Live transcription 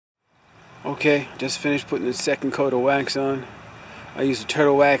Okay, just finished putting the second coat of wax on. I use a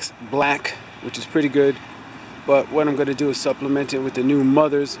Turtle Wax Black, which is pretty good. But what I'm going to do is supplement it with the new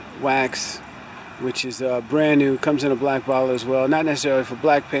Mother's Wax, which is brand new. Comes in a black bottle as well. Not necessarily for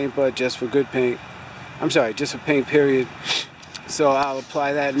black paint, but just for good paint. I'm sorry, just for paint, period. So I'll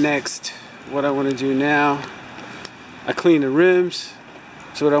apply that next. What I want to do now, I clean the rims.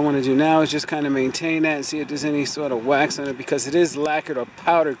 So what I want to do now is just kind of maintain that and see if there's any sort of wax on it, because it is lacquered or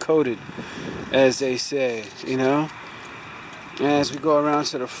powder coated, as they say, you know. And as we go around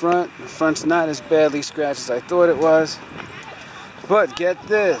to the front's not as badly scratched as I thought it was. But get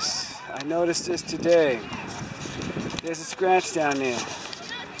this, I noticed this today. There's a scratch down there.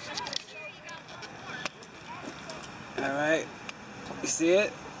 Alright, you see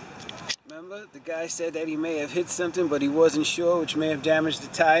it? Remember, the guy said that he may have hit something, but he wasn't sure, which may have damaged the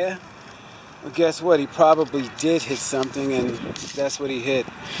tire. Well, guess what? He probably did hit something, and that's what he hit.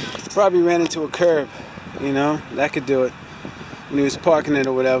 Probably ran into a curb, you know? That could do it. When he was parking it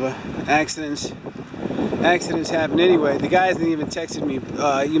or whatever. Accidents happen anyway. The guy hasn't even texted me,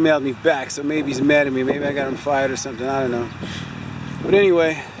 emailed me back, so maybe he's mad at me. Maybe I got him fired or something, I don't know. But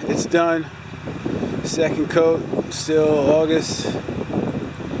anyway, it's done. Second coat, still August.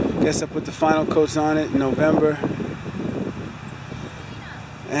 Guess I put the final coats on it in November.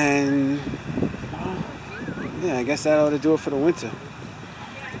 And yeah, I guess that ought to do it for the winter.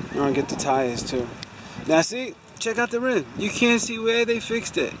 I'm gonna get the tires too. Now see, check out the rim. You can't see where they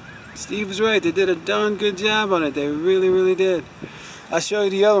fixed it. Steve was right, they did a darn good job on it. They really, really did. I'll show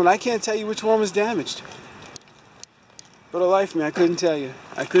you the other one. I can't tell you which one was damaged. For the life of me, I couldn't tell you.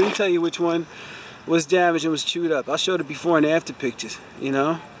 I couldn't tell you which one was damaged and was chewed up. I'll show the before and after pictures, you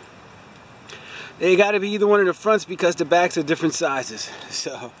know. They got to be either one of the fronts because the backs are different sizes.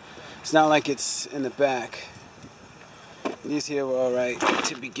 So it's not like it's in the back. These here were alright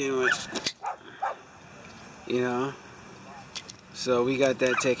to begin with. You know. So we got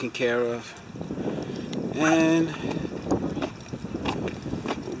that taken care of. And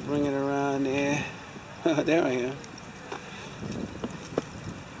we'll bring it around there. There I am.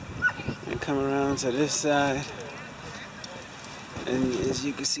 And come around to this side. And as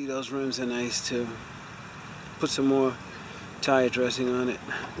you can see, those rims are nice too. Put some more tire dressing on it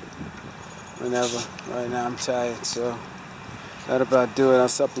whenever. Right now I'm tired, so that'll about do it. I'll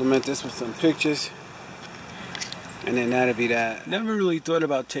supplement this with some pictures, and then that'll be that. Never really thought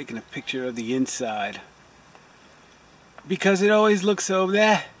about taking a picture of the inside because it always looks so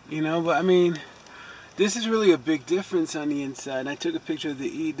bleh, you know. But I mean, this is really a big difference on the inside. I took a picture of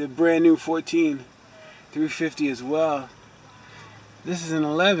the brand new 14350 as well. This is an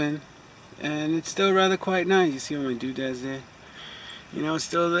 11, and it's still rather quite nice. You see all my doodads there? You know, it's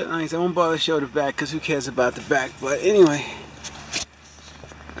still that nice. I won't bother to show the back because who cares about the back. But anyway,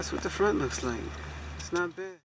 that's what the front looks like. It's not bad.